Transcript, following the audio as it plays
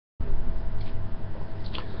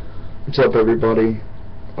What's up, everybody?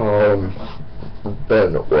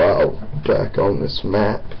 Been a while back on this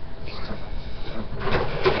map.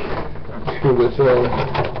 Here with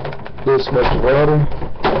this much water,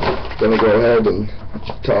 gonna go ahead and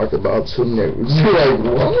talk about some news. You're like,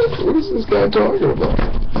 what? What is this guy talking about?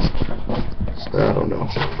 I don't know.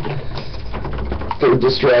 They're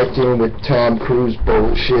distracting with Tom Cruise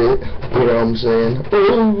bullshit. You know what I'm saying?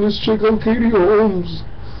 Oh, let's check out Katie Holmes.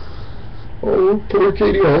 Oh, poor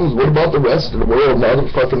Katie Holmes. What about the rest of the world? Now they're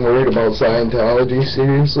fucking worried about Scientology?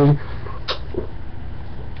 Seriously?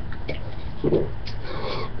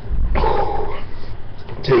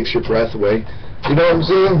 Takes your breath away. You know what I'm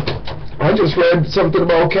saying? I just read something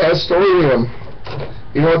about castoreum.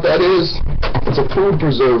 You know what that is? It's a food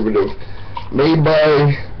preservative made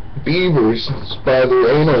by beavers. It's by their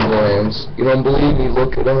anal glands. You don't believe me?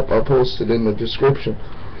 Look it up. I'll post it in the description.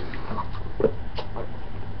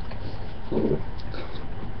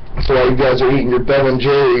 So while you guys are eating your Ben &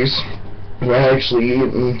 Jerry's, you're actually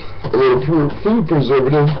eating a little food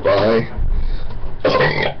preservative by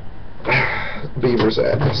beaver's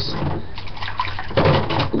ass.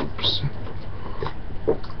 Oops.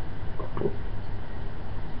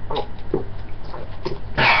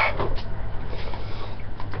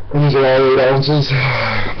 These are all 8 ounces.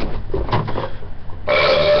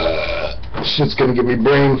 Shit's gonna give me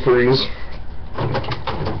brain freeze.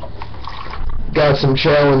 Got some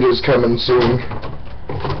challenges coming soon.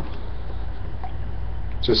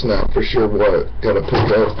 Just not for sure what. Gotta pick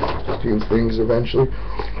up a few things eventually.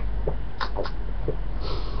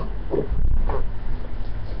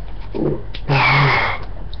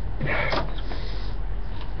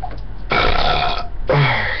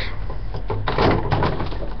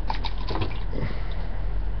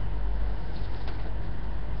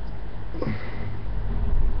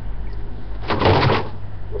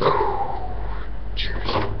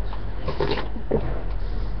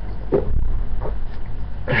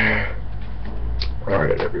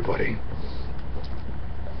 Alright, everybody.